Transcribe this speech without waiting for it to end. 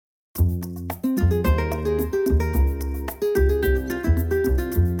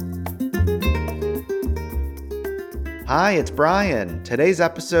Hi, it's Brian. Today's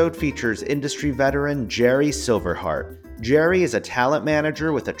episode features industry veteran Jerry Silverhardt. Jerry is a talent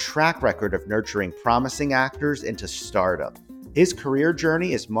manager with a track record of nurturing promising actors into stardom. His career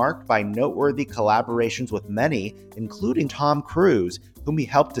journey is marked by noteworthy collaborations with many, including Tom Cruise, whom he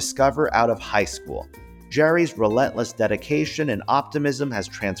helped discover out of high school. Jerry's relentless dedication and optimism has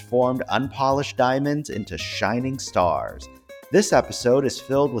transformed unpolished diamonds into shining stars. This episode is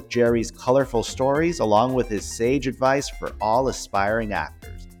filled with Jerry's colorful stories along with his sage advice for all aspiring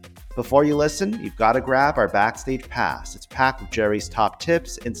actors. Before you listen, you've got to grab our Backstage Pass. It's packed with Jerry's top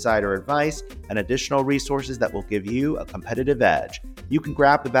tips, insider advice, and additional resources that will give you a competitive edge. You can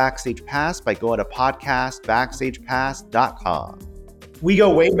grab the Backstage Pass by going to podcastbackstagepass.com. We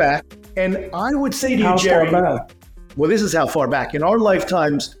go way back, and I would say to you, Jerry, well, this is how far back. In our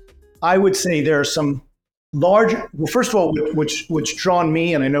lifetimes, I would say there are some large, well, first of all, which drawn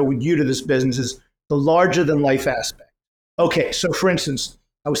me, and I know you to this business, is the larger than life aspect. Okay, so for instance,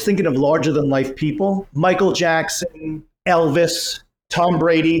 I was thinking of larger than life people, Michael Jackson, Elvis, Tom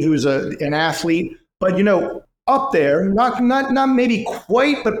Brady, who's an athlete, but up there, not maybe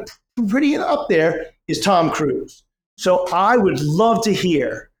quite, but pretty up there is Tom Cruise. So I would love to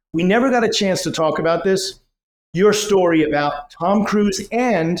hear, we never got a chance to talk about this, your story about Tom Cruise,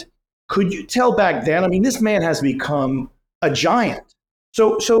 and could you tell back then? I mean, this man has become a giant.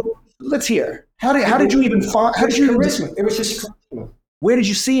 So let's hear. How did you even find? How did you? It was just charisma. Where did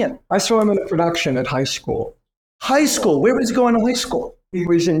you see him? I saw him in a production at high school. High school. Where was he going to high school? He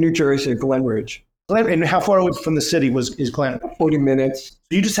was in New Jersey, Glenridge. And how far away from the city is Glen? 40 minutes.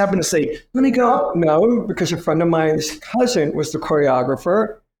 You just happened to say, "Let me go." No, because a friend of mine's cousin was the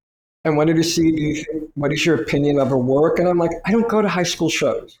choreographer and wanted to see what is your opinion of her work. And I'm like, I don't go to high school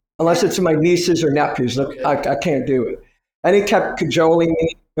shows. Unless it's my nieces or nephews, I can't do it. And he kept cajoling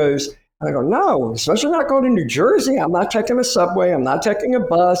me because, and I go, no, especially not going to New Jersey. I'm not taking a subway. I'm not taking a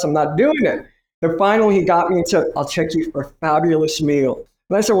bus. I'm not doing it. And finally, he got me and said, I'll take you for a fabulous meal.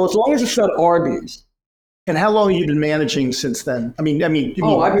 And I said, well, as long as it's at Arby's. And how long have you been managing since then? I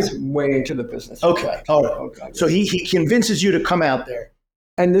was way into the business. Okay, all right. Okay. So he convinces you to come out there.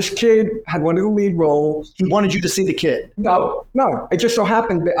 And this kid had one of the lead roles. He wanted you to see the kid? No. It just so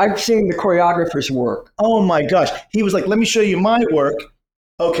happened that I've seen the choreographer's work. Oh my gosh. He was like, let me show you my work.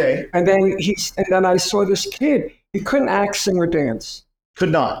 Okay. And then I saw this kid. He couldn't act, sing, or dance.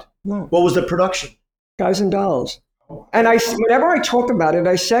 Could not? No. What was the production? Guys and Dolls. And whenever I talk about it,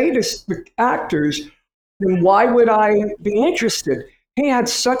 I say to the actors, then why would I be interested? He had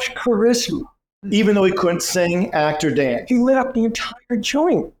such charisma. Even though he couldn't sing, act, or dance. He lit up the entire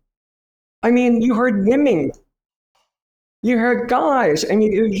joint. I mean, you heard women. You heard guys. I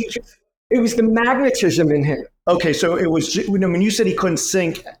mean, it was the magnetism in him. Okay, so it was, when you said he couldn't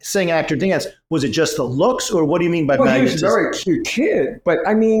sing, act, or dance, was it just the looks, or what do you mean by magnetism? He was a very cute kid, but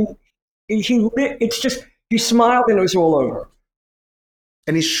I mean, he smiled and it was all over.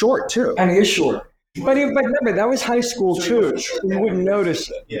 And he's short, too. And he is short. But remember, that was high school too. You wouldn't notice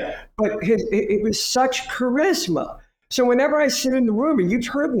it. Yeah. But it was such charisma. So whenever I sit in the room, and you've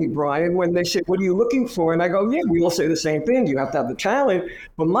heard me, Brian, when they say, what are you looking for? And I go, yeah, we all say the same thing. You have to have the talent.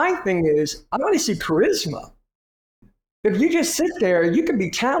 But my thing is, I want to see charisma. If you just sit there, you can be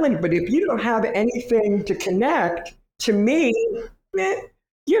talented, but if you don't have anything to connect, to me,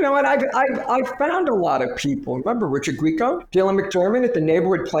 and I found a lot of people. Remember Richard Grieco, Dylan McDermott at the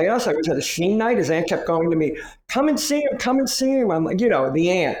neighborhood playhouse? I was at a scene night. His aunt kept going to me, come and see him, come and see him. I'm like, the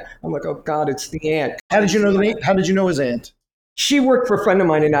aunt. I'm like, oh God, it's the aunt. How did you know the aunt? How did you know his aunt? She worked for a friend of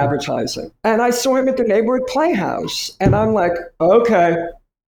mine in advertising. And I saw him at the neighborhood playhouse. And I'm like, okay.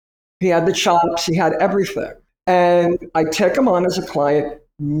 He had the chops. He had everything. And I take him on as a client.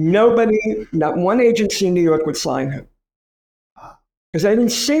 Nobody, not one agency in New York would sign him. Because I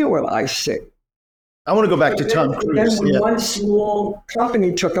didn't see what I see. I want to go back to Tom Cruise. Then when one small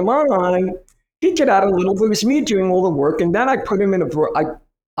company took him on, he did out a little. It was me doing all the work. And then I put him in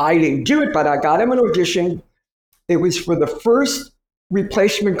I didn't do it, but I got him an audition. It was for the first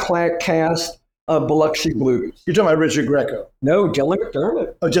replacement cast of Biloxi Blues. You're talking about Richard Grieco? No, Dylan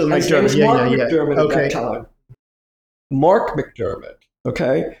McDermott. Oh, Dylan McDermott. Yeah. McDermott okay. At that time. Mark McDermott.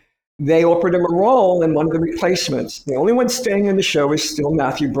 Okay. They offered him a role in one of the replacements. The only one staying in the show is still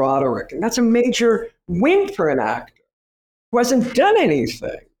Matthew Broderick. And that's a major win for an actor who hasn't done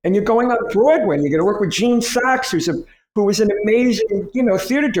anything. And you're going on Broadway and you're going to work with Gene Sachs, who was an amazing,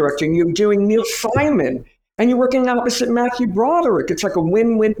 theater director. And you're doing Neil Simon and you're working opposite Matthew Broderick. It's like a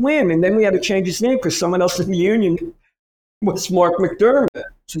win-win-win. And then we had to change his name because someone else in the union was Mark McDermott.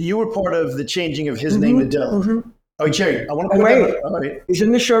 So you were part of the changing of his name to Dylan. Oh, Jerry, I want to put that. All right. He's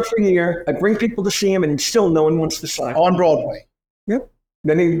in the show for a year. I bring people to see him, and still no one wants to sign. On Broadway. Yep.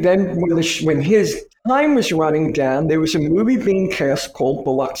 Then when his time was running down, there was a movie being cast called The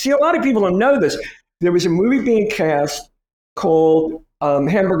Luck. See, a lot of people don't know this. There was a movie being cast called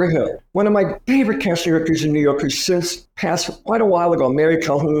Hamburger Hill. One of my favorite casting directors in New York, who's since passed quite a while ago, Mary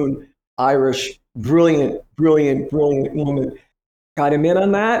Calhoun, Irish, brilliant woman. Got him in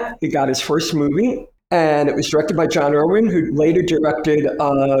on that. He got his first movie, and it was directed by John Irwin, who later directed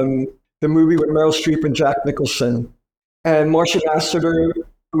the movie with Meryl Streep and Jack Nicholson. And Marcia Lassiter,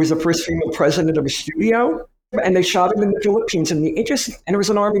 who was the first female president of a studio, and they shot it in the Philippines. And it was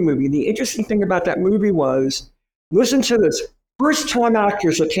an army movie. The interesting thing about that movie was, listen to this, first-time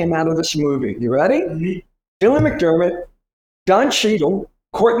actors that came out of this movie. You ready? Dylan McDermott, Don Cheadle,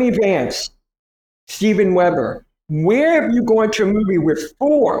 Courtney Vance, Steven Weber. Where have you gone to a movie with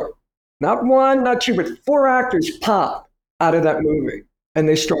 4, not 1, not 2, but 4 actors pop out of that movie, and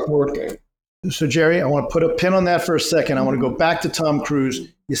they start working? So, Jerry, I want to put a pin on that for a second. I want to go back to Tom Cruise.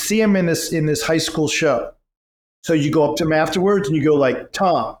 You see him in this high school show. So you go up to him afterwards and you go like,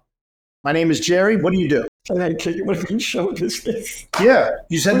 Tom, my name is Jerry. What do you do? And I take it when you showed this. Yeah,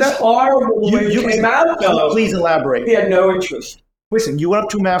 you said that. Horrible when you came out, though. Please elaborate. He had no interest. Listen, you went up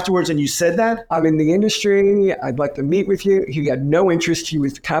to him afterwards and you said that? I'm in the industry. I'd like to meet with you. He had no interest. He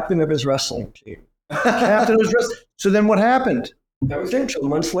was the captain of his wrestling team. Captain of his wrestling. So then what happened? That was it. So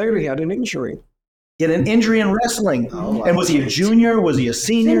months later, he had an injury. He had an injury in wrestling. Oh, and was he a junior? Was he a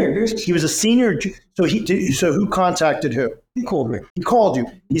senior? He was a senior. So who contacted who? He called me. He called you.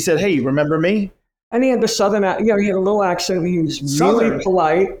 He said, hey, remember me? And he had the southern, he had a little accent. He was really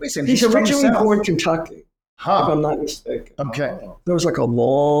polite. Listen, he's originally born in Kentucky, if I'm not mistaken. Okay. That was like a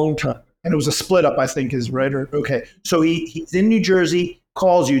long time. And it was a split up, I think, is right. Okay. So he's in New Jersey,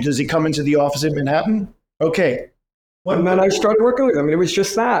 calls you. Does he come into the office in Manhattan? Okay. And then I started working with him, and it was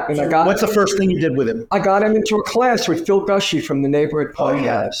just that. And what's the first thing you did with him? I got him into a class with Phil Gushy from the neighborhood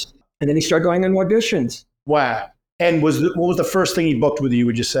podcast. And then he started going in auditions. Wow. And what was the first thing he booked with you,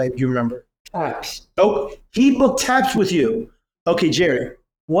 would you say? Do you remember? Taps. Oh, he booked taps with you. Okay, Jerry.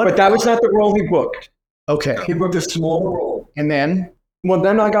 But that was not the role he booked. Okay. He booked a small role. And then? Well,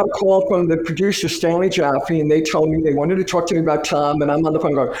 then I got a call from the producer, Stanley Jaffe, and they told me they wanted to talk to me about Tom. And I'm on the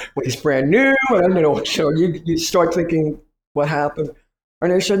phone going, well, he's brand new. And so you start thinking, what happened?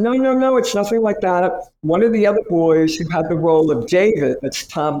 And they said, no, it's nothing like that. One of the other boys who had the role of David, that's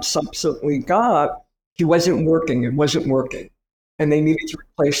Tom subsequently got, he wasn't working. It wasn't working. And they needed to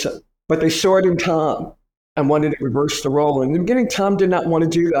replace him. But they saw it in Tom and wanted to reverse the role. In the beginning, Tom did not want to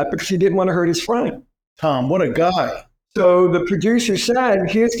do that because he didn't want to hurt his friend. Tom, what a guy. So the producer said,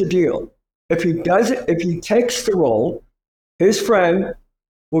 here's the deal. If he does it, if he takes the role, his friend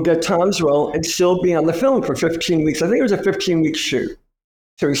will get Tom's role and still be on the film for 15 weeks. I think it was a 15-week shoot.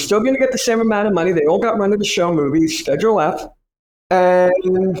 So he's still going to get the same amount of money. They all got run of the show movies, Schedule F.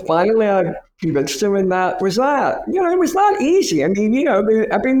 And finally, I convinced him, and that was that. It was not easy. I mean,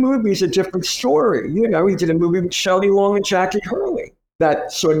 every movie is a different story. He did a movie with Shelley Long and Jackie Hurley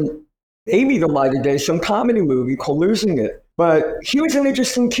that sort of maybe the light of day, some comedy movie called Losing It. But he was an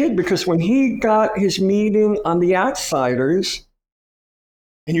interesting kid because when he got his meeting on The Outsiders.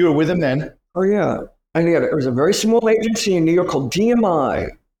 And you were with him then? Oh, yeah. And it was a very small agency in New York called DMI.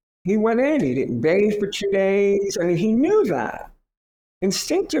 He went in, he didn't bathe for 2 days. I mean, he knew that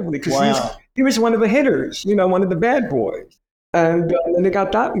instinctively because he was one of the hitters, one of the bad boys. And then they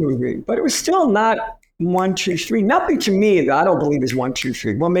got that movie. But it was still not 1, 2, 3. Nothing to me that I don't believe is 1, 2,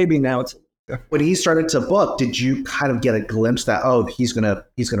 3. Well, maybe now it's. When he started to book, did you kind of get a glimpse that he's gonna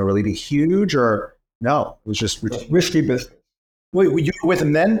really be huge, or no? It was just risky business. Wait, you were with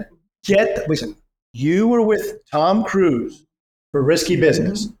him then? Listen, you were with Tom Cruise for Risky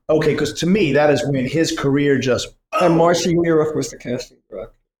Business. Okay, because to me that is when his career just. And Marcy Miroff was the casting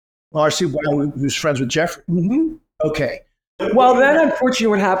director. Marcy, who was friends with Jeffrey. Mm-hmm. Okay. Well, then unfortunately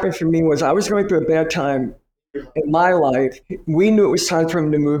what happened for me was I was going through a bad time in my life. We knew it was time for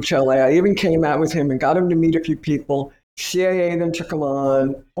him to move to LA. I even came out with him and got him to meet a few people. CIA then took him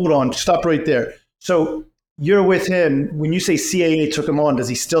on. Hold on, stop right there. So you're with him. When you say CIA took him on, does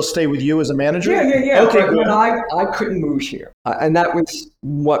he still stay with you as a manager? Yeah. Okay, but I couldn't move here. And that was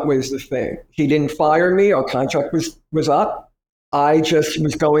what was the thing. He didn't fire me. Our contract was up. I just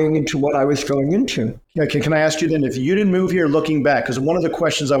was going into what I was going into. Okay, can I ask you then, if you didn't move here looking back, because one of the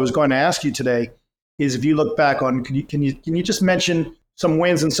questions I was going to ask you today is if you look back on, can you just mention some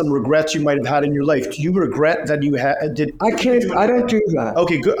wins and some regrets you might have had in your life? Do you regret that you did? I don't do that.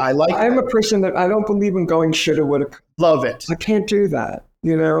 Okay, good. I'm a person that I don't believe in going shoulda, woulda. Love it. I can't do that.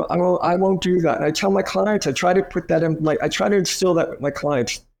 I won't do that. And I tell my clients, I try to put that in, I try to instill that with my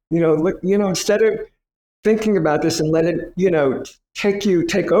clients. Instead of thinking about this and let it,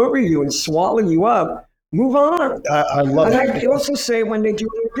 take over you and swallow you up, move on. I love it. And I also say when they do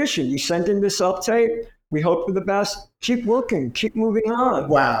an audition, you send in this self-tape, we hope for the best, keep working, keep moving on.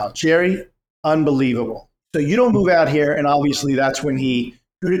 Wow, Jerry, unbelievable. So you don't move out here, and obviously that's when he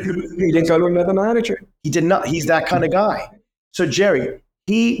didn't go to another manager. He did not. He's that kind of guy. So Jerry,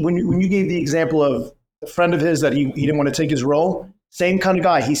 when you gave the example of a friend of his that he didn't want to take his role, same kind of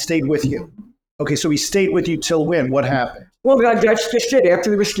guy, he stayed with you. Okay, so he stayed with you till when? What happened? Well, that's just it.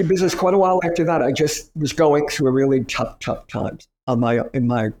 After the whiskey business, quite a while after that, I just was going through a really tough times in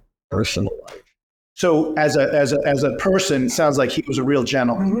my personal life. So as a person, it sounds like he was a real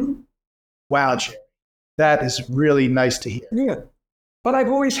gentleman. Mm-hmm. Wow, Jerry, that is really nice to hear. Yeah, but I've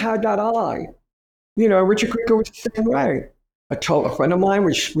always had that eye. Richard Grieco was the same way. I told a friend of mine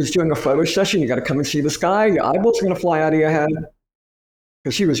was doing a photo session. You got to come and see this guy. Your eyeballs are going to fly out of your head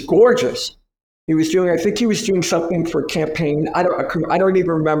because he was gorgeous. I think he was doing something for a campaign. I don't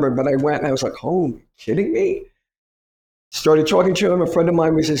even remember, but I went and I was like, oh, you kidding me? Started talking to him. A friend of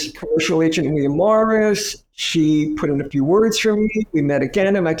mine was his commercial agent, William Morris. She put in a few words for me. We met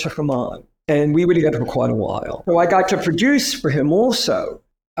again and I took him on. And we were together for quite a while. So I got to produce for him also.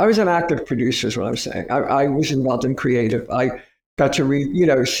 I was an active producer is what I'm saying. I was involved in creative. I got to read,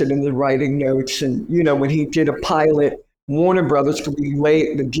 sit in the writing notes. And, when he did a pilot, Warner Brothers,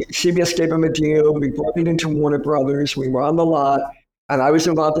 CBS gave him a deal. We brought it into Warner Brothers. We were on the lot. And I was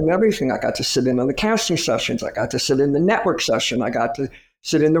involved in everything. I got to sit in on the casting sessions. I got to sit in the network session. I got to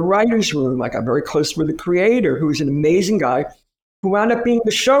sit in the writer's room. I got very close with the creator, who was an amazing guy, who wound up being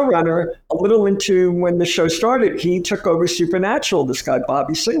the showrunner a little into when the show started. He took over Supernatural, this guy,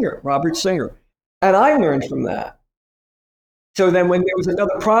 Robert Singer. And I learned from that. So then when there was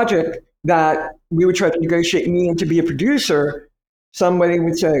another project that we would try to negotiate me in to be a producer, somebody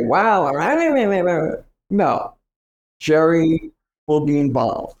would say, wow, no, Jerry will be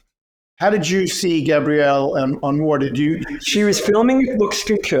involved. How did you see Gabrielle on War? She was filming Looks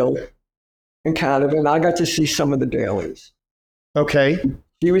Can Kill in Canada, and I got to see some of the dailies. Okay.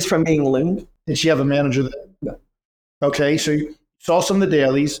 She was from England. Did she have a manager there? No. Okay, so you saw some of the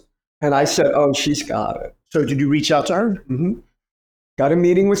dailies. And I said, oh, she's got it. So did you reach out to her? Mm-hmm. Got a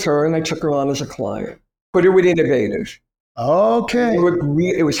meeting with her, and I took her on as a client. Put her with Innovative. Okay.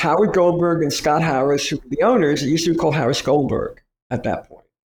 It was Howard Goldberg and Scott Harris, who were the owners. It used to be called Harris Goldberg at that point.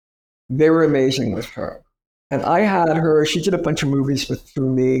 They were amazing with her. And I had her, she did a bunch of movies through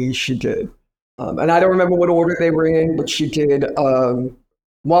me. She did. And I don't remember what order they were in, but she did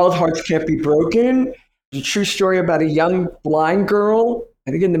Wild Hearts Can't Be Broken. It's a true story about a young blind girl,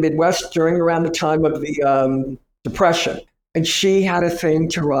 I think in the Midwest, around the time of the Depression. And she had a thing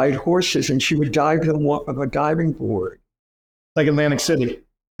to ride horses, and she would dive of a diving board. Like Atlantic City.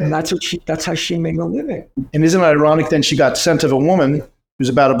 And that's how she made a living. And isn't it ironic then she got Scent of a Woman, who's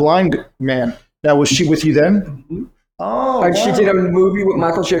about a blind man. Now, was she with you then? Mm-hmm. Oh, and she did a movie with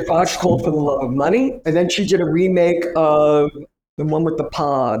Michael J. Fox called For the Love of Money. And then she did a remake of the one with the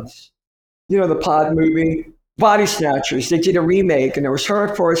pods. The pod movie, Body Snatchers. They did a remake, and it was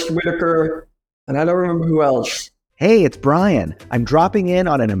her, Forrest Whitaker, and I don't remember who else. Hey, it's Brian. I'm dropping in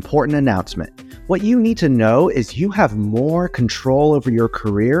on an important announcement. What you need to know is you have more control over your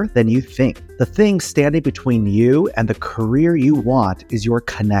career than you think. The thing standing between you and the career you want is your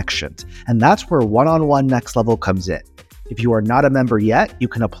connections, and that's where One-on-One Next Level comes in. If you are not a member yet, you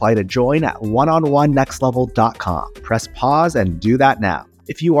can apply to join at oneononenextlevel.com. Press pause and do that now.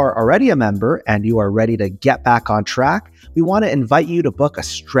 If you are already a member and you are ready to get back on track, we want to invite you to book a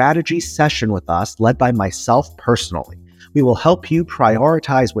strategy session with us led by myself personally. We will help you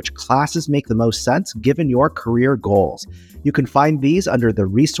prioritize which classes make the most sense given your career goals. You can find these under the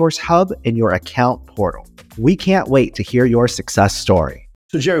Resource Hub in your account portal. We can't wait to hear your success story.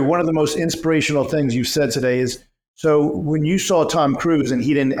 So Jerry, one of the most inspirational things you said today is, so when you saw Tom Cruise and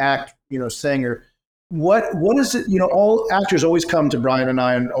he didn't act, singer, what is it? All actors always come to Brian and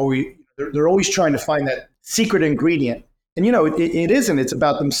I, and they're always trying to find that secret ingredient. And it isn't. It's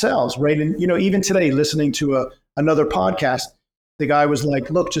about themselves, right? And even today, listening to another podcast, the guy was like,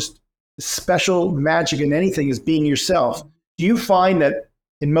 "Look, just special magic in anything is being yourself." Do you find that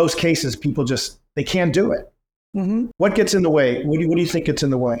in most cases, people they can't do it? Mm-hmm. What gets in the way? What do you think gets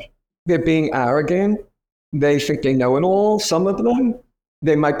in the way? They're being arrogant. They think they know it all. Some of them.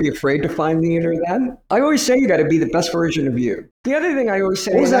 They might be afraid to find the inner them. I always say you got to be the best version of you. The other thing I always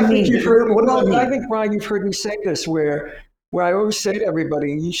say is, I think, Brian, you've heard me say this, where I always say to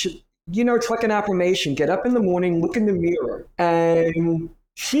everybody, it's like an affirmation. Get up in the morning, look in the mirror, and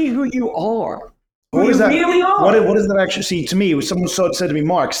see who you are. What you is that? Really are. What does that actually see to me? Someone said to me,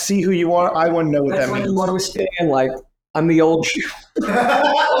 Mark, see who you are. I want to know what that means. You want to stand like I'm the old Jew.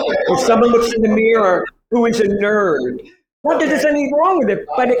 If someone looks in the mirror who is a nerd, not that there's anything wrong with it,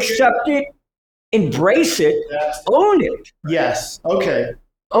 but accept it, embrace it, own it. Yes. Okay.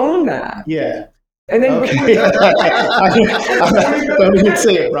 Own that. Yeah. And then Okay. Don't even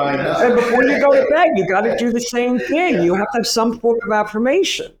say it, Brian. And before you go to bed, you got to do the same thing. You have to have some form of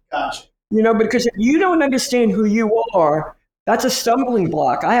affirmation. Gotcha. Because if you don't understand who you are, that's a stumbling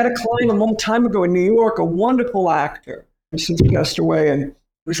block. I had a client a long time ago in New York, a wonderful actor, since he passed away, and he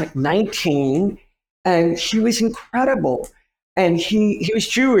was like 19, and he was incredible. And he was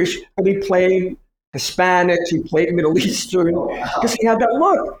Jewish, but he played Hispanic, he played Middle Eastern, because he had that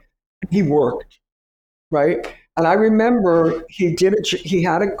look. He worked, right? And I remember he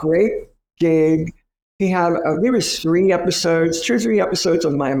had a great gig. He had, there was 2 or 3 episodes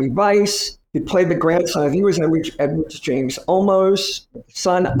of Miami Vice. He played the grandson. I think it was Edward James Olmos,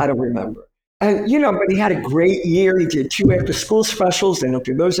 son, I don't remember. And, but he had a great year. He did 2 after-school specials. They don't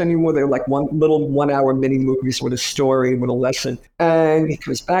do those anymore. They're like 1-hour mini movies with a story, with a lesson. And he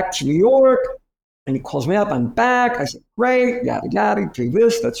comes back to New York, and he calls me up. I'm back. I said, great, yada, yada, do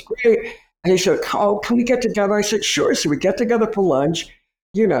this, that's great. And he said, oh, can we get together? I said, sure. So we get together for lunch.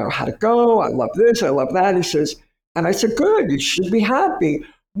 How'd it go? I love this, I love that. He says, and I said, good, you should be happy.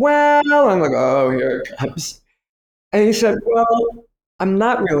 Well, I'm like, oh, here it comes. And he said, well, I'm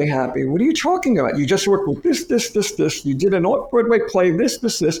not really happy. What are you talking about? You just worked with this. You did an off-Broadway play, this.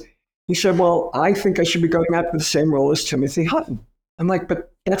 He said, well, I think I should be going after the same role as Timothy Hutton. I'm like,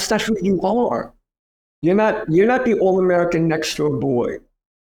 but that's not who you are. You're not the all-American next-door boy.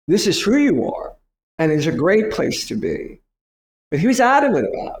 This is who you are. And it's a great place to be. But he was adamant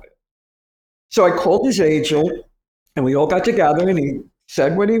about it. So I called his agent, and we all got together, and he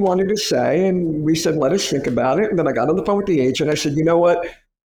said what he wanted to say, and we said, let us think about it. And then I got on the phone with the agent. I said, you know what?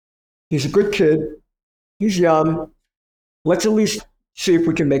 He's a good kid. He's young. Let's at least see if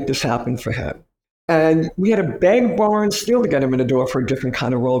we can make this happen for him. And we had to beg, borrow, and steal to get him in the door for a different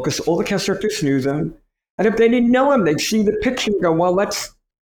kind of role, because all the cast directors knew them. And if they didn't know him, they'd see the picture and go, well, that's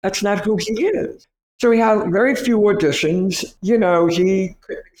not who he is. So we had very few auditions. He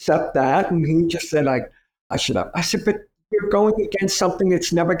could accept that. And he just said, I should have. I said, but you're going against something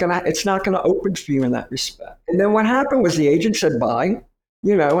that's it's not going to open for you in that respect. And then what happened was the agent said bye,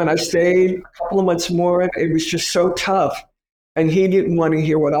 and I stayed a couple of months more. And it was just so tough. And he didn't want to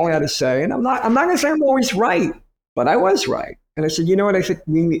hear what I had to say. And I'm not going to say I'm always right, but I was right. And I said, you know what? I think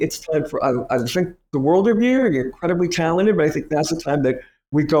it's time for, I think the world of you, you're incredibly talented, but I think that's the time that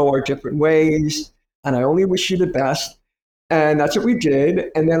we go our different ways. And I only wish you the best. And that's what we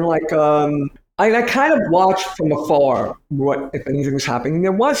did. And then I kind of watched from afar what, if anything was happening. And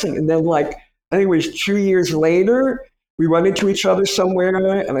there wasn't. And then I think it was 2 years later, we run into each other somewhere.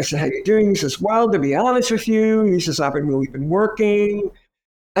 And I said, how you doing? He says, well, to be honest with you, he says, I haven't really been working.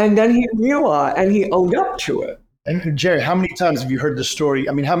 And then he realized, and he owned up to it. And Jerry, how many times have you heard this story?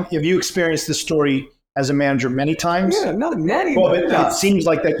 I mean, have you experienced this story as a manager many times? Yeah, not many. Well, it seems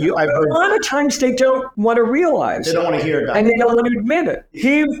like that I've heard. A lot of times they don't want to realize. They don't want to hear about it. And they don't want to admit it.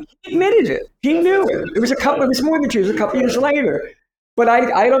 He admitted it. He knew it. It was more than 2 years, a couple years later. But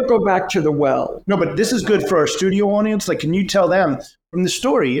I don't go back to the well. No, but this is good for our studio audience. Can you tell them from the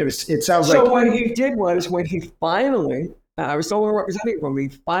story? It sounds like. So what he did was when he finally, I was the only representative, when he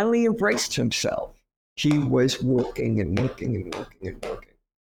finally embraced himself, he was working and working and working and working.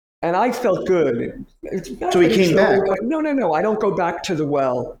 And I felt good. So he came back? No. I don't go back to the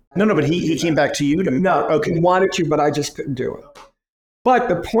well. No, but he came back to you? No, okay. He wanted to, but I just couldn't do it. But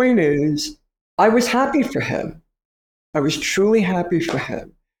the point is, I was happy for him. I was truly happy for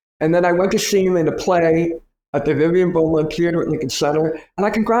him. And then I went to see him in a play at the Vivian Beaumont Theater at Lincoln Center, and I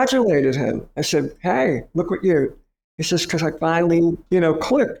congratulated him. I said, hey, look what you. He says, because I finally,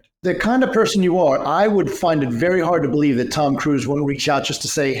 clicked. The kind of person you are, I would find it very hard to believe that Tom Cruise wouldn't reach out just to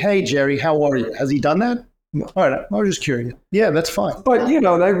say, hey, Jerry, how are you? Has he done that? No. All right, I was just curious. Yeah, that's fine. But,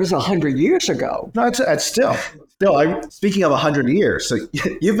 that was 100 years ago. No, it's still. Speaking of 100 years, so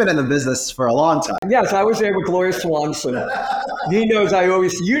you've been in the business for a long time. Yes, I was there with Gloria Swanson. He knows I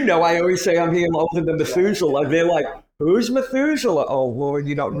always say I'm here older than Methuselah. They're like, who's Methuselah? Oh, Lord,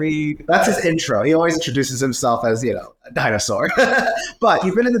 you don't read. That's his intro. He always introduces himself as, a dinosaur. But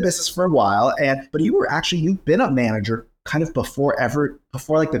you've been in the business for a while, but you've been a manager kind of before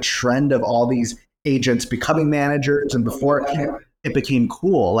the trend of all these agents becoming managers and before it became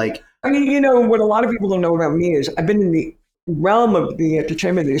cool. What a lot of people don't know about me is I've been in the realm of the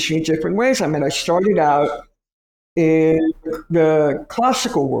entertainment industry in different ways. I mean, I started out in the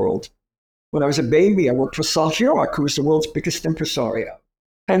classical world. When I was a baby, I worked for Saltiark, who was the world's biggest impresario.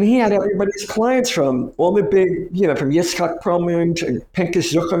 And he had everybody's clients from all the big, from Yitzhak Perlman to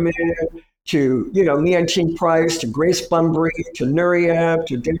Pinchas Zuckerman to, Leontine Price to Grace Bunbury to Nureyev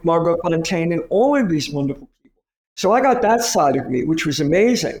to Margot Fontaine and all of these wonderful people. So I got that side of me, which was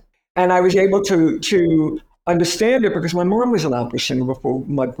amazing. And I was able to understand it because my mom was an opera singer before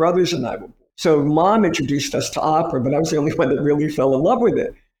my brothers and I were born. So mom introduced us to opera, but I was the only one that really fell in love with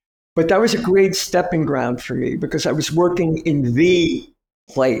it. But that was a great stepping ground for me because I was working in the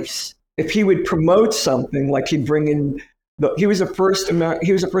place. If he would promote something, like he'd bring in, he was the first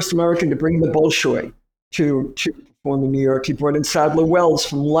American to bring the Bolshoi to perform in New York. He brought in Sadler Wells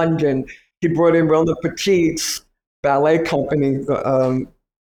from London. He brought in Roland Petit's ballet company, I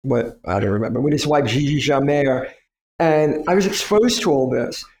don't remember, with his wife Gigi Jamer. And I was exposed to all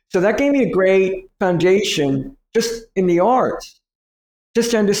this. So that gave me a great foundation just in the arts,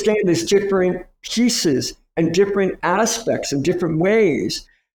 just to understand there's different pieces and different aspects and different ways.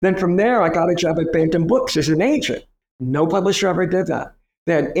 Then from there, I got a job at Bantam Books as an agent. No publisher ever did that.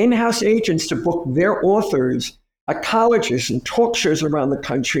 They had in-house agents to book their authors at colleges and talk shows around the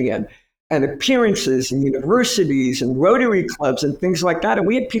country and appearances in universities and Rotary clubs and things like that. And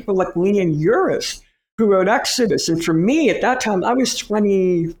we had people like Leon Uris, who wrote Exodus. And for me, at that time, I was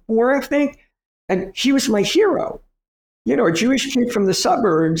 24, I think, and he was my hero. A Jewish kid from the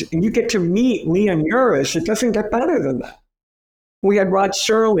suburbs, and you get to meet Leon Uris. It doesn't get better than that. We had Rod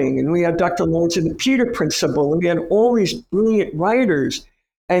Serling, and we had Dr. Lawrence and the Peter Principle, and we had all these brilliant writers,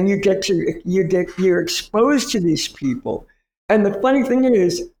 and you're exposed to these people. And the funny thing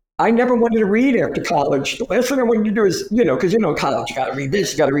is, I never wanted to read after college. The last thing I wanted to do is, because in college, you got to read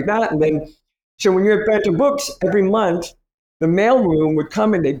this, you got to read that. And then, so when you're at Bantam Books, every month, the mailroom would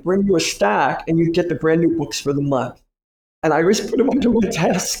come and they'd bring you a stack, and you'd get the brand new books for the month. And I always put them under my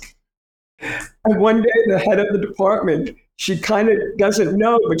desk. And one day, the head of the department, she kind of doesn't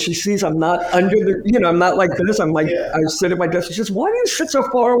know, but she sees I'm not under the, I'm not like this. I'm like, I sit at my desk. She says, why do you sit so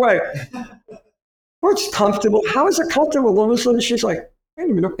far away? Well, it's comfortable. How is it comfortable? All of a sudden, she's like,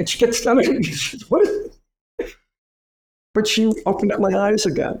 wait a minute. And she gets done. And she says, what is it? But she opened up my eyes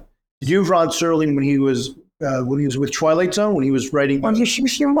again. Did you have Rod Serling when he was with Twilight Zone, when he was writing? Oh, yeah, she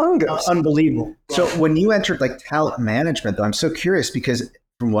was humongous. Unbelievable. So when you entered talent management, though, I'm so curious because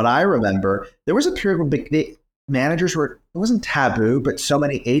from what I remember, there was a period where the managers it wasn't taboo, but so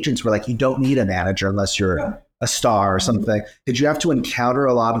many agents were like, you don't need a manager unless you're a star or something. Did you have to encounter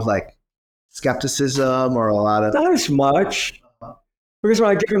a lot of skepticism or a lot of? Not as much. Because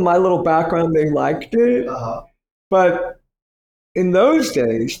when I gave them my little background, they liked it. But in those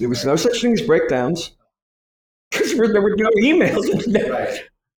days, there was no such thing as breakdowns. Because there were no emails. Right.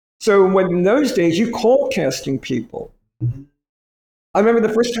 So in those days, you cold casting people. Mm-hmm. I remember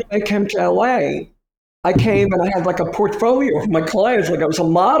the first time I came to LA, I came and I had a portfolio of my clients, like I was a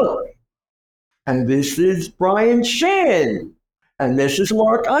model. And this is Brian Shin. And this is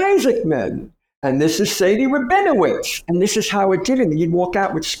Mark Isaacman. And this is Sadie Rabinowitz. And this is how it did it. And you'd walk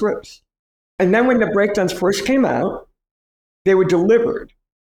out with scripts. And then when the breakdowns first came out, they were delivered.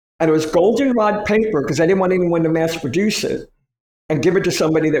 And it was goldenrod paper because I didn't want anyone to mass produce it and give it to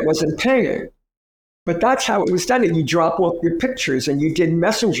somebody that wasn't paying. But that's how it was done. And you drop off your pictures and you did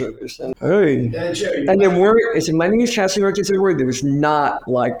messengers. And, and there weren't as many casting agents as there were. There was not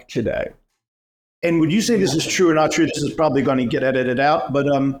like today. And would you say this is true or not true? This is probably going to get edited out. But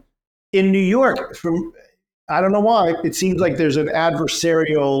in New York, I don't know why, it seems like there's an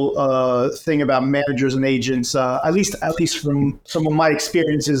adversarial thing about managers and agents. At least from some of my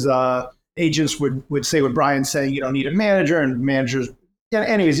experiences, agents would say what Brian's saying, you don't need a manager, and managers. Yeah.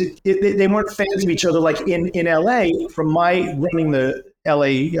 Anyways, they weren't fans of each other. Like in LA, from my running the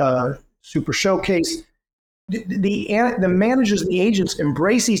LA Super Showcase, the managers and the agents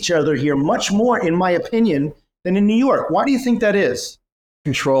embrace each other here much more, in my opinion, than in New York. Why do you think that is?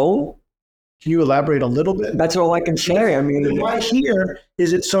 Control. Can you elaborate a little bit? That's all I can say. I mean, why here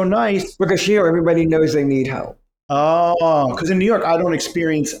is it so nice? Because here everybody knows they need help. Oh, because in New York, I don't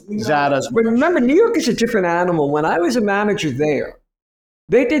experience that as much. But remember, New York is a different animal. When I was a manager there,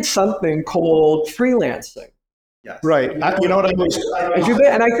 they did something called freelancing. Yes. Right. You know what I mean?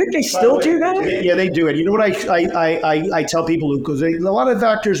 And I think they still do that? Yeah, they do it. You know what I tell people, because a lot of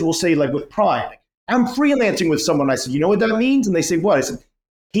actors will say, like with Pride, I'm freelancing with someone. I said, you know what that means? And they say, what? I said,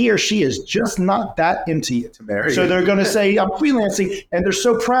 he or she is just not that into you to marry. So they're going to say, I'm freelancing, and they're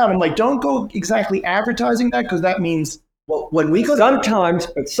so proud. I'm like, don't go exactly advertising that, because that means Well, when we go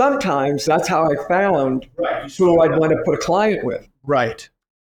sometimes that's how I found who I'd want to put a client with. Right.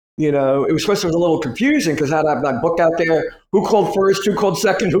 You know, it was supposed to be a little confusing because I had that book out there, who called first, who called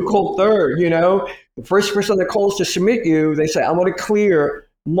second, who called third, you know. The first person that calls to submit you, they say, I want to clear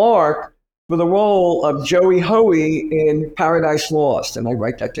Mark for the role of Joey Hoey in Paradise Lost. And I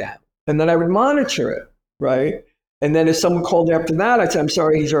write that down. And then I would monitor it, right? And then if someone called after that, I'd say, I'm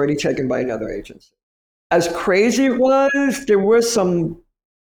sorry, he's already taken by another agency. As crazy it was, there were some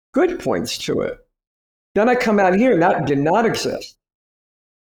good points to it. Then I come out here and that did not exist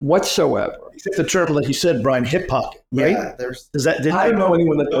whatsoever. Except the term, like you said, Brian, hip pocket, right? Yeah, I don't know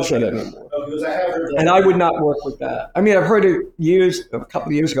anyone that does that anymore. And I would not work with that. I mean, I've heard it a couple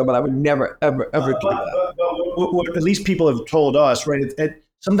of years ago, but I would never, ever do that. What at least people have told us, right?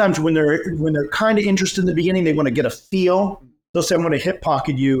 Sometimes when they're kind of interested in the beginning, they want to get a feel. They'll say, I'm going to hip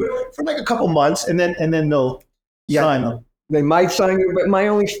pocket you for like a couple months, and then they'll sign them. They might sign you, but my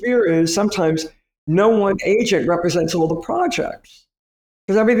only fear is sometimes no one agent represents all the projects.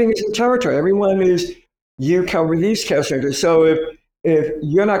 Because everything is in territory. Everyone is, you cover these care centers. So if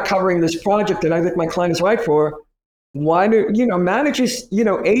you're not covering this project that I think my client is right for, why do, managers,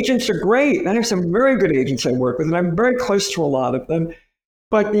 agents are great. I have some very good agents I work with, and I'm very close to a lot of them.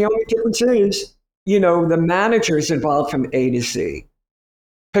 But the only difference is, the managers involved from A to Z.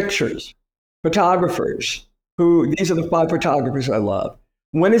 Pictures, photographers, these are the 5 photographers I love.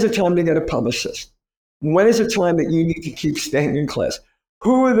 When is it time to get a publicist? When is it time that you need to keep staying in class?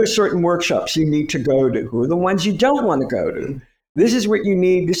 Who are the certain workshops you need to go to? Who are the ones you don't want to go to? This is what you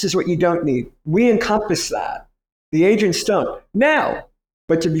need. This is what you don't need. We encompass that. The agents don't. Now,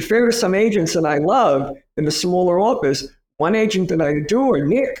 but to be fair to some agents that I love in the smaller office, one agent that I adore,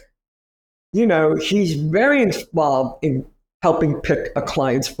 Nick, he's very involved in helping pick a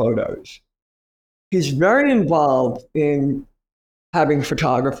client's photos. He's very involved in having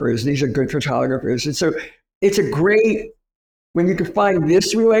photographers. These are good photographers. And so it's a great, when you can find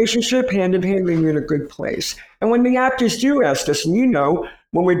this relationship hand in hand, then you're in a good place. And when the actors do ask us, and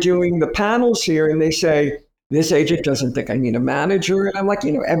when we're doing the panels here and they say, this agent doesn't think I need a manager. And I'm like,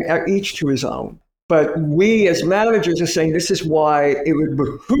 each to his own. But we as managers are saying, this is why it would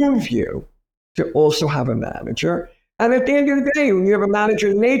behoove you to also have a manager. And at the end of the day, when you have a manager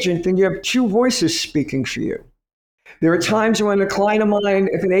and an agent, then you have 2 voices speaking for you. There are times when a client of mine,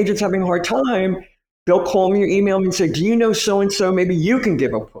 if an agent's having a hard time, they'll call me or email me and say, do you know so-and-so? Maybe you can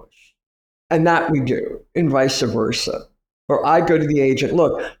give a push. And that we do, and vice versa. Or I go to the agent,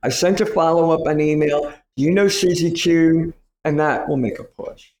 look, I sent a follow-up on email. Do you know Susie Q? And that will make a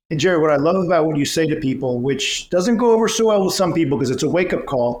push. And Jerry, what I love about what you say to people, which doesn't go over so well with some people because it's a wake-up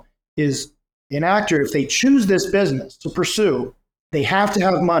call, is an actor, if they choose this business to pursue, they have to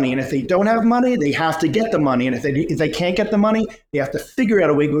have money. And if they don't have money, they have to get the money. And if they can't get the money, they have to figure out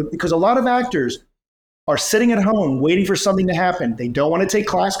a way, because a lot of actors are sitting at home waiting for something to happen. They don't want to take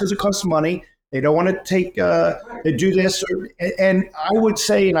class because it costs money. They don't want to do this. And I would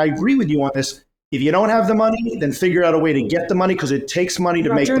say, and I agree with you on this, if you don't have the money, then figure out a way to get the money, because it takes money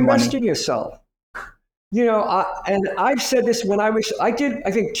to make the money. You're investing yourself. And I've said this when I did,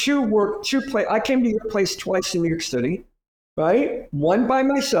 I think I came to your place twice in New York City, right? One by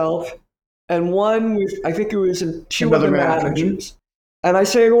myself and one with, I think it was 2 other managers. And I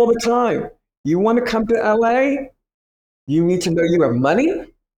say it all the time. You want to come to LA? You need to know you have money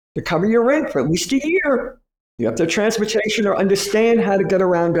to cover your rent for at least a year. You have to have transportation or understand how to get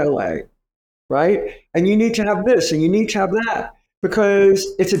around LA, right? And you need to have this and you need to have that, because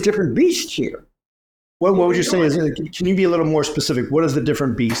it's a different beast here. What would you say? Can you be a little more specific? What is the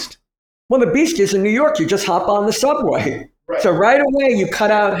different beast? Well, the beast is in New York, you just hop on the subway. Right. So right away, you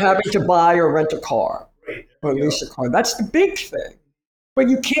cut out having to buy or rent a car, or lease a car. That's the big thing. But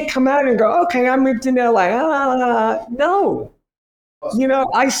you can't come out and go, okay, I moved in LA. No.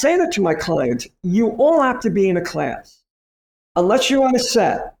 I say that to my clients. You all have to be in a class. Unless you're on a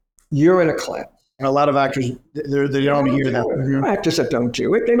set, you're in a class. And a lot of actors, they don't hear that. There are actors that don't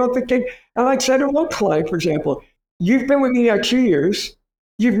do it. They don't think and like I said, one client, for example, you've been with me now 2 years.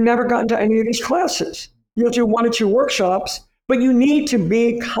 You've never gotten to any of these classes. You'll do 1 or 2 workshops, but you need to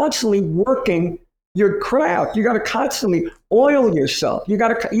be constantly working your craft. You got to constantly oil yourself. You got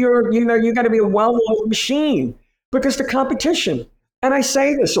to be a well-oiled machine, because the competition. And I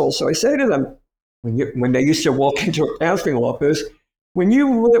say this also. I say to them, when they used to walk into a counseling office, when you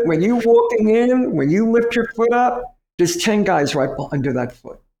walking in, when you lift your foot up, there's 10 guys right under that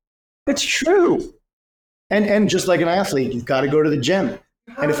foot. It's true. And just like an athlete, you've got to go to the gym.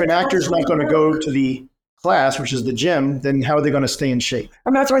 And if an actor's not going to go to the class, which is the gym, then how are they going to stay in shape?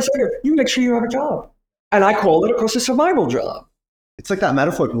 And that's why I say, you make sure you have a job. And I call it, of course, a survival job. It's like that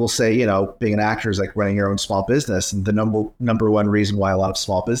metaphor people say, being an actor is like running your own small business. And the number one reason why a lot of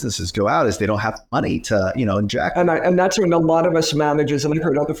small businesses go out is they don't have money to, inject. And that's when a lot of us managers, and I've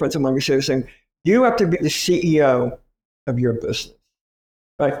heard other friends of mine say the same, you have to be the CEO of your business.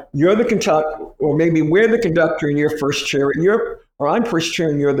 Right? You're the conductor, or maybe we're the conductor and you're first chair, or I'm first chair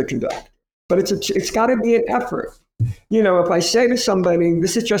and you're the conductor. But it's got to be an effort. If I say to somebody,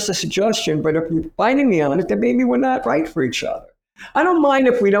 this is just a suggestion, but if you're fighting me on it, then maybe we're not right for each other. I don't mind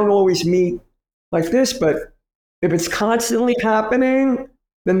if we don't always meet like this, but if it's constantly happening,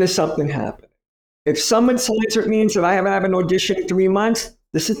 then there's something happening. If someone signs it means that I haven't had an audition in 3 months,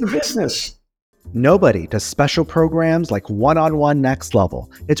 this is the business. Nobody does special programs like One-on-One Next Level.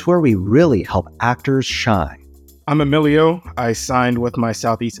 It's where we really help actors shine. I'm Emilio. I signed with my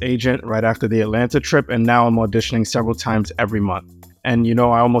Southeast agent right after the Atlanta trip, and now I'm auditioning several times every month. And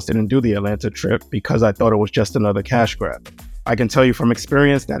I almost didn't do the Atlanta trip because I thought it was just another cash grab. I can tell you from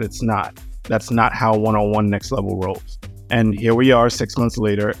experience that it's not. That's not how One-on-One Next Level rolls. And here we are 6 months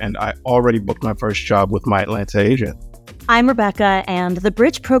later, and I already booked my first job with my Atlanta agent. I'm Rebecca, and the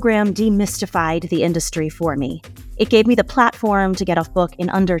Bridge program demystified the industry for me. It gave me the platform to get off book in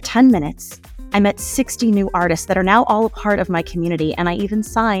under 10 minutes. I met 60 new artists that are now all a part of my community, and I even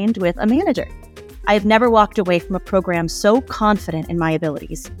signed with a manager. I have never walked away from a program so confident in my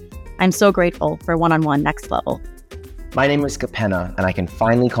abilities. I'm so grateful for One-on-One Next Level. My name is Capenna, and I can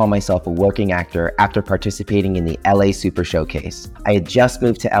finally call myself a working actor after participating in the LA Super Showcase. I had just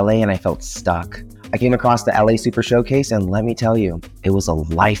moved to LA and I felt stuck. I came across the LA Super Showcase, and let me tell you, it was a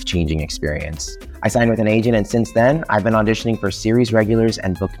life-changing experience. I signed with an agent, and since then, I've been auditioning for series regulars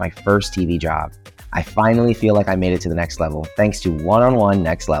and booked my first TV job. I finally feel like I made it to the next level, thanks to One-on-One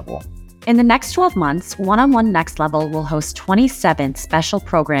Next Level. In the next 12 months, One-on-One Next Level will host 27 special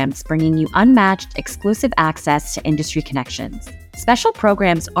programs bringing you unmatched exclusive access to industry connections. Special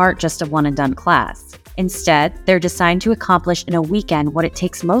programs aren't just a one-and-done class. Instead, they're designed to accomplish in a weekend what it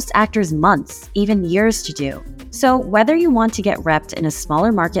takes most actors months, even years to do. So whether you want to get repped in a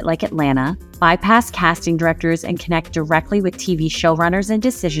smaller market like Atlanta, bypass casting directors and connect directly with TV showrunners and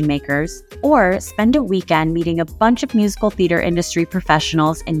decision makers, or spend a weekend meeting a bunch of musical theater industry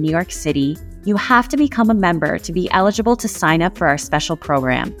professionals in New York City, you have to become a member to be eligible to sign up for our special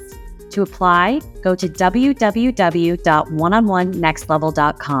programs. To apply, go to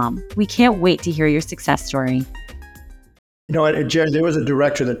www.oneononenextlevel.com. We can't wait to hear your success story. Jerry, there was a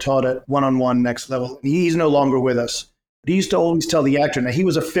director that taught at One-on-One Next Level. He's no longer with us. But he used to always tell the actor, now he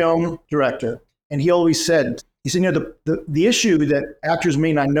was a film director, and he always said, the issue that actors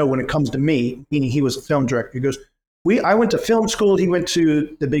may not know when it comes to me, meaning he was a film director, he goes, I went to film school, he went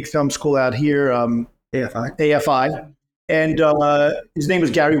to the big film school out here, AFI, and his name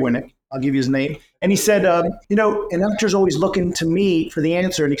was Gary Winnick. I'll give you his name. And he said, an actor's always looking to me for the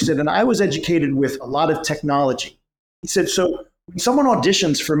answer. And he said, and I was educated with a lot of technology. He said, so when someone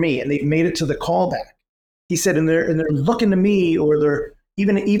auditions for me and they've made it to the callback, he said, and they're looking to me, or they're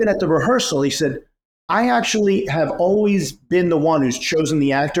even at the rehearsal, he said, I actually have always been the one who's chosen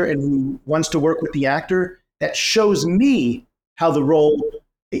the actor and who wants to work with the actor that shows me how the role,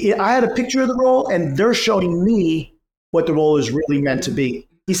 I had a picture of the role and they're showing me what the role is really meant to be.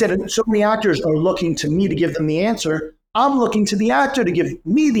 He said, so many actors are looking to me to give them the answer. I'm looking to the actor to give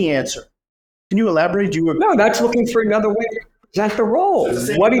me the answer. Can you elaborate? No, that's looking for another way to present the role.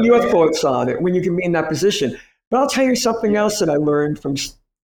 What are your thoughts on it when you can be in that position? But I'll tell you something else that I learned from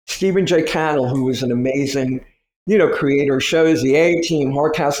Stephen J. Cannell, who was an amazing, creator of shows, The A-Team,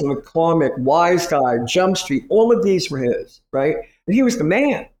 Hardcastle McCormick, Wise Guy, Jump Street, all of these were his, right? And he was the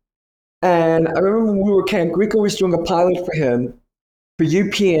man. And I remember when we were Camp Greco was doing a pilot for him, for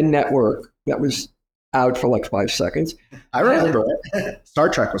UPN Network, that was out for like 5 seconds. I remember it. Star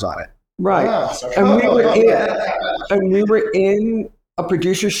Trek was on it. Right. And we were in a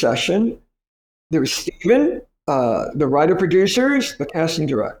producer session. There was Steven, the writer-producers, the casting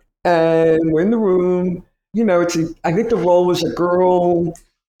director. And we're in the room. I think the role was a girl,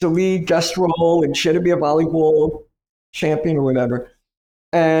 the lead guest role, and she had to be a volleyball champion or whatever.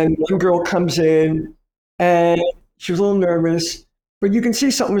 And one girl comes in, and she was a little nervous, but you can see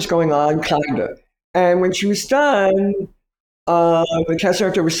something was going on, kind of. And when she was done, the casting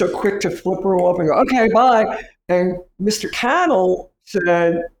director was so quick to flip her off and go, okay, bye. And Mr. Cannell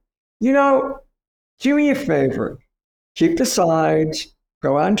said, do me a favor. Keep the sides,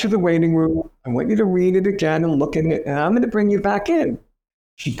 go out into the waiting room. I want you to read it again and look at it, and I'm going to bring you back in.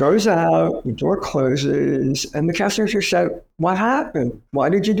 She goes out, the door closes, and the casting director said, what happened? Why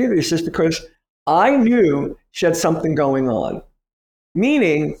did you do this? He says, because I knew she had something going on.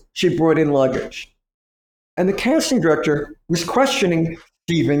 Meaning she brought in luggage. And the casting director was questioning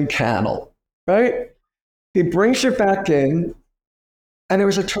Stephen Cannell, right? He brings her back in, and it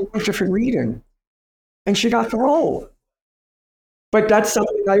was a totally different reading. And she got the role. But that's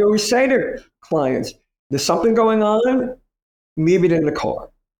something I always say to clients. There's something going on, leave it in the car.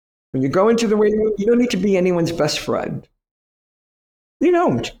 When you go into the waiting room, you don't need to be anyone's best friend. You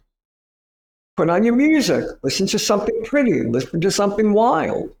don't. Put on your music, listen to something pretty, listen to something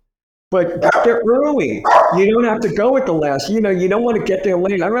wild. But get there early. You don't have to go at the last. You don't want to get there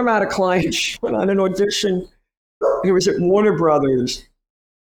late. I remember I had a client, she went on an audition. It was at Warner Brothers.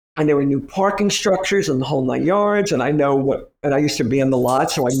 And there were new parking structures and the whole 9 yards. And I used to be in the lot,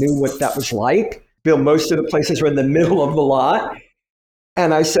 so I knew what that was like. Most of the places were in the middle of the lot.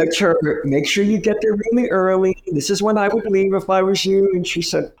 And I said to her, make sure you get there really early. This is when I would leave if I was you. And she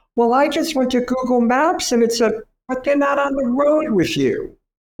said, well, I just went to Google Maps and it said, but they're not on the road with you,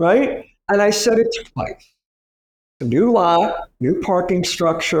 right? And I said it twice. A new lot, new parking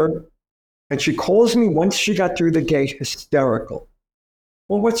structure. And she calls me once she got through the gate, hysterical.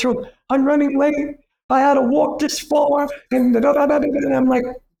 Well, what's wrong? I'm running late. I had to walk this far. And I'm like,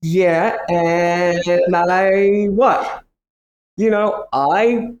 yeah, and I what?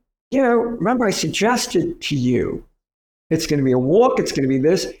 Remember I suggested to you, it's going to be a walk, it's going to be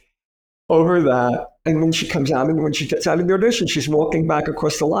this, over that. And when she comes out, and when she gets out of the audition, she's walking back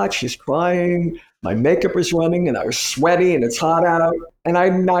across the lot, she's crying, my makeup was running, and I was sweaty, and it's hot out. And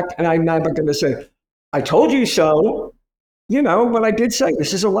I'm never going to say, I told you so. But I did say,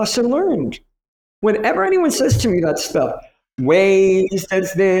 this is a lesson learned. Whenever anyone says to me that stuff, Waze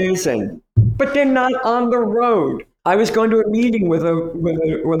does this, but they're not on the road. I was going to a meeting with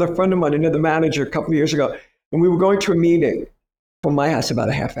a friend of mine, another manager, a couple of years ago, and we were going to a meeting from my house, about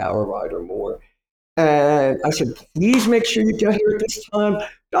a half-hour ride or more. And I said, please make sure you get here at this time.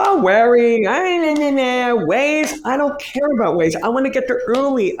 Don't worry. Waze, I don't care about Waze. I want to get there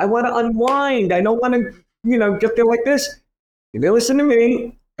early. I want to unwind. I don't want to, get there like this. You didn't listen to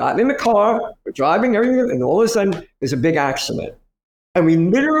me. Got in the car, we're driving, everything, and all of a sudden, there's a big accident. And we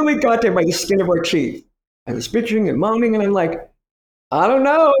literally got there by the skin of our teeth. I was bitching and moaning, and I'm like, I don't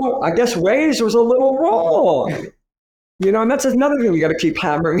know. I guess Waze was a little wrong. And that's another thing we got to keep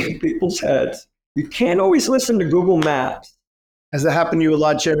hammering in people's heads. You can't always listen to Google Maps. Has that happened to you a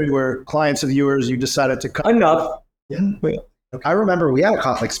lot, Jerry, where clients of yours, you decided to cut? Enough. Yeah. I remember we had a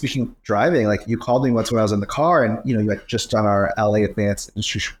call, speaking of driving, you called me once when I was in the car, and, you had just done our LA Advanced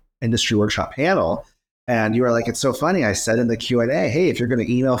Industry Workshop panel. And you were like, it's so funny. I said in the Q&A, hey, if you're going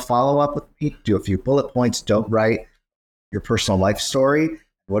to email follow up with me, do a few bullet points. Don't write your personal life story.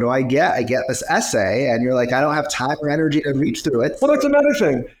 What do I get? I get this essay. And you're like, I don't have time or energy to read through it. Well, that's another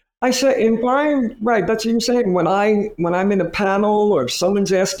thing. I said, and Brian, right, that's what you're saying. When I'm in a panel or if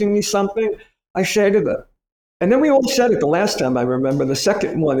someone's asking me something, I say to them. And then we all said it the last time, I remember, the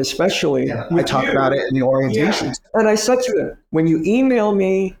second one especially. Yeah, I talked about it in the orientation. Yeah. And I said to them, when you email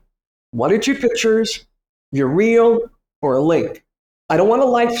me, what are your pictures, your reel, or a link? I don't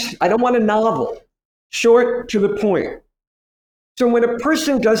want a novel, short to the point. So when a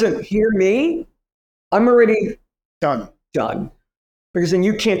person doesn't hear me, I'm already done. Because then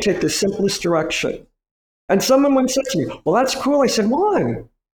you can't take the simplest direction. And someone once said to me, well, that's cool. I said, why?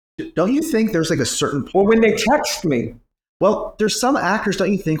 Don't you think there's a certain point? Well, when they text me. Well, there's some actors,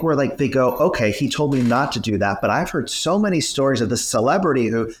 don't you think, where they go, okay, he told me not to do that. But I've heard so many stories of this celebrity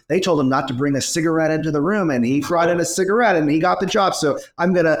who they told him not to bring a cigarette into the room, and he brought in a cigarette and he got the job. So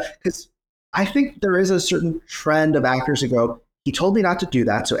because I think there is a certain trend of actors who go, he told me not to do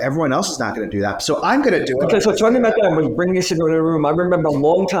that, so everyone else is not going to do that. So I'm going to do it. Okay, so talking about that, when bringing a cigarette in the room, I remember a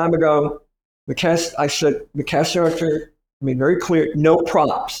long time ago, the cast director made very clear, no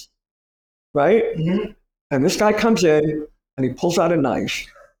props, right? Mm-hmm. And this guy comes in and he pulls out a knife.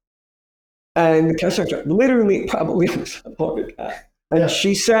 And the cast director literally probably was a cat. And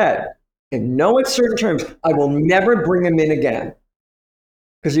she said, in no uncertain terms, I will never bring him in again.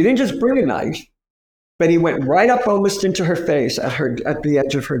 Because he didn't just bring a knife, but he went right up almost into her face at the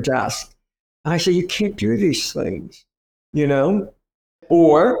edge of her desk. And I said, you can't do these things,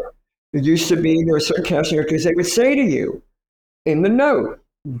 Or it used to be, there were certain casting directors, they would say to you in the note,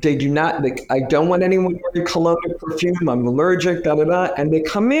 they do not, I don't want anyone wearing cologne or perfume, I'm allergic, and they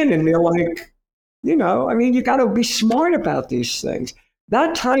come in and they're like, you got to be smart about these things.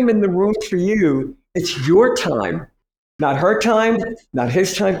 That time in the room for you, it's your time, not her time, not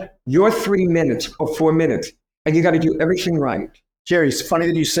his time, your 3 minutes or 4 minutes, and you got to do everything right. Jerry, it's funny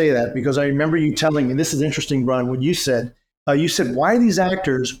that you say that, because I remember you telling me, this is interesting, Brian, when you said, why are these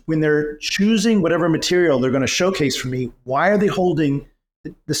actors, when they're choosing whatever material they're going to showcase for me, why are they holding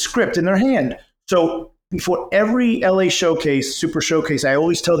the script in their hand? So before every LA showcase, super showcase, I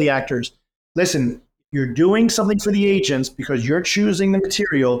always tell the actors, listen, you're doing something for the agents because you're choosing the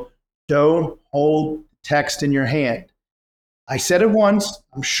material. Don't hold text in your hand. I said it once.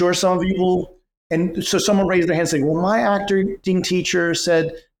 I'm sure some of you will. And so someone raised their hand saying, well, my acting teacher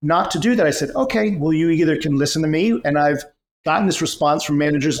said not to do that. I said, okay, well, you either can listen to me, and I've gotten this response from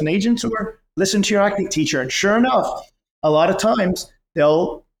managers and agents, or listen to your acting teacher. And sure enough, a lot of times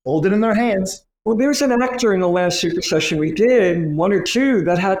they'll hold it in their hands. Well, there's an actor in the last super session we did, one or two,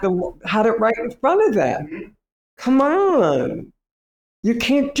 that had it right in front of them. Come on. You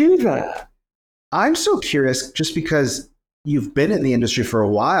can't do that. I'm so curious, just because you've been in the industry for a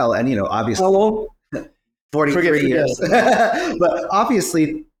while, and obviously 43 years. But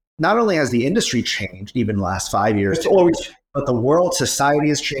obviously, not only has the industry changed, even the last 5 years, but the world, society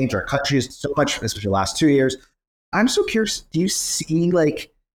has changed. Our country has so much, especially the last 2 years. I'm so curious. Do you see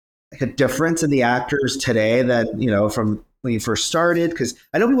like a difference in the actors today that from when you first started? Because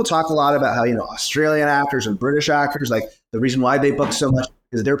I know people talk a lot about how Australian actors and British actors, like the reason why they book so much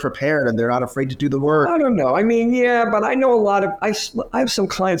is they're prepared and they're not afraid to do the work. I don't know. I mean, yeah, but I know a lot of, I have some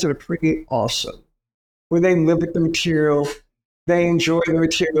clients that are pretty awesome, where they live with the material, they enjoy the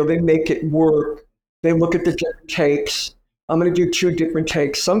material, they make it work, they look at the different takes. I'm going to do 2 different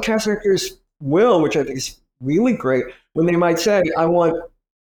takes. Some cast actors will, which I think is really great, when they might say, I want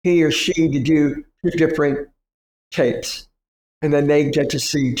he or she to do 2 different takes. And then they get to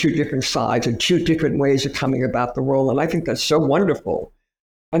see 2 different sides and 2 different ways of coming about the role. And I think that's so wonderful.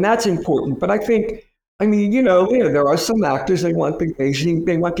 And that's important. But I think, there are some actors, they want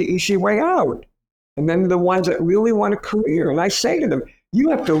the easy way out. And then the ones that really want a career. And I say to them, you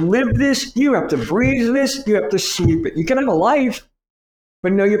have to live this, you have to breathe this, you have to sleep it. You can have a life,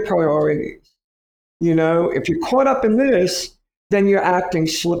 but know your priorities. If you're caught up in this, then your acting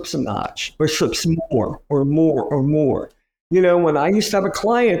slips a notch, or slips more, or more, or more. When I used to have a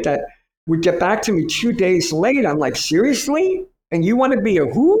client that would get back to me 2 days late, I'm like, seriously? And you want to be a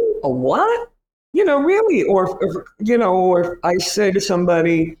who? A what? Really? Or if I say to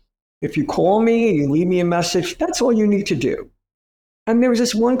somebody, if you call me and you leave me a message, that's all you need to do. And there was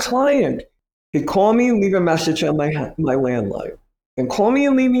this one client. He'd call me and leave a message on my landline. And call me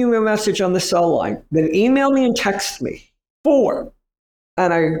and leave me a message on the cell line. Then email me and text me. 4.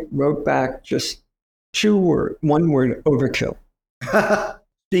 And I wrote back just 1 word, overkill.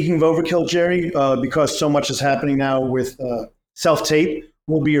 Speaking of overkill, Jerry, because so much is happening now with self-tape,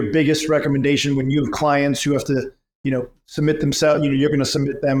 what will be your biggest recommendation when you have clients who have to, submit themselves, you're going to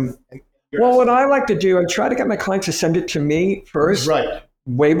submit them? Well, what I like to do, I try to get my clients to send it to me first, right,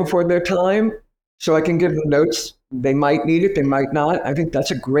 way before their time, so I can give them notes. They might need it, they might not. I think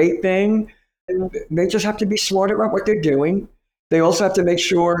that's a great thing. And they just have to be smart about what they're doing. They also have to make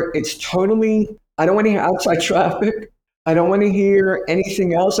sure it's totally, I don't want to hear outside traffic. I don't want to hear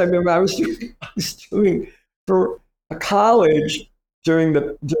anything else. I remember I was doing for a college during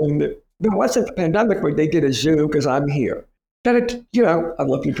the there wasn't the pandemic, but they did a Zoom because I'm here. That I'd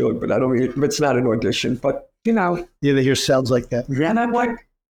love to do it, but I don't. It's not an audition. But yeah, they hear sounds like that. And I'm like,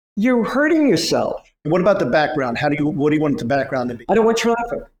 you're hurting yourself. What about the background? What do you want the background to be? I don't want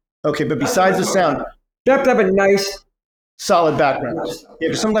traffic. Okay, but besides the sound, you have to have a nice, solid background. Yeah,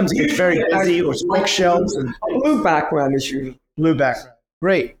 because sometimes it gets very busy or bookshelves. A blue background is usually blue background.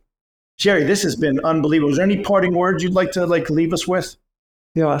 Great, Jerry. This has been unbelievable. Is there any parting words you'd like to leave us with?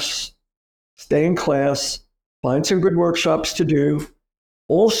 Yes. Stay in class. Find some good workshops to do.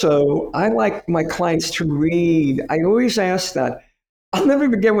 Also, I like my clients to read. I always ask that. I'll never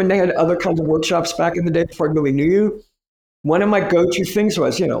forget when they had other kinds of workshops back in the day before I really knew you. One of my go-to things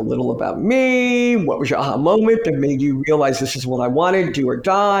was, a little about me. What was your aha moment that made you realize this is what I wanted, do or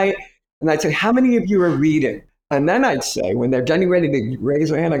die? And I'd say, how many of you are reading? And then I'd say, when they're getting ready to raise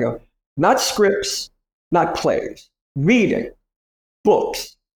their hand, I go, not scripts, not plays, reading,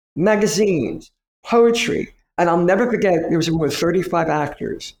 books, magazines, poetry. And I'll never forget, there was over 35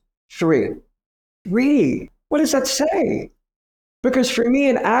 actors. 3. Read. What does that say? Because for me,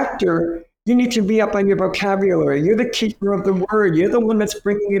 an actor, you need to be up on your vocabulary. You're the keeper of the word. You're the one that's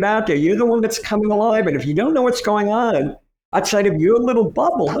bringing it out there. You're the one that's coming alive. And if you don't know what's going on outside of your little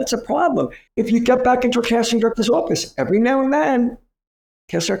bubble, that's a problem. If you get back into a casting director's office, every now and then,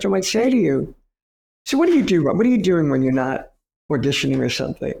 casting director might say to you, so what do you do? What are you doing when you're not auditioning or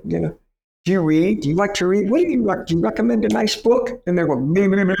something? Do you read? Do you like to read? What do you like? Do you recommend a nice book? And they're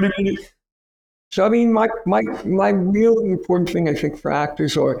going, so I mean, my real important thing, I think, for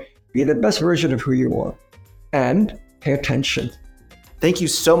actors are be the best version of who you are and pay attention. Thank you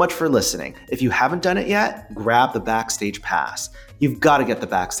so much for listening. If you haven't done it yet, grab the Backstage Pass. You've got to get the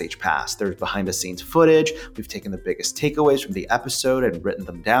Backstage Pass. There's behind the scenes footage. We've taken the biggest takeaways from the episode and written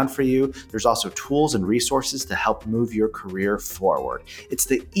them down for you. There's also tools and resources to help move your career forward. It's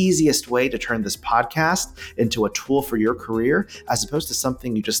the easiest way to turn this podcast into a tool for your career as opposed to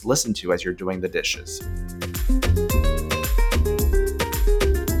something you just listen to as you're doing the dishes.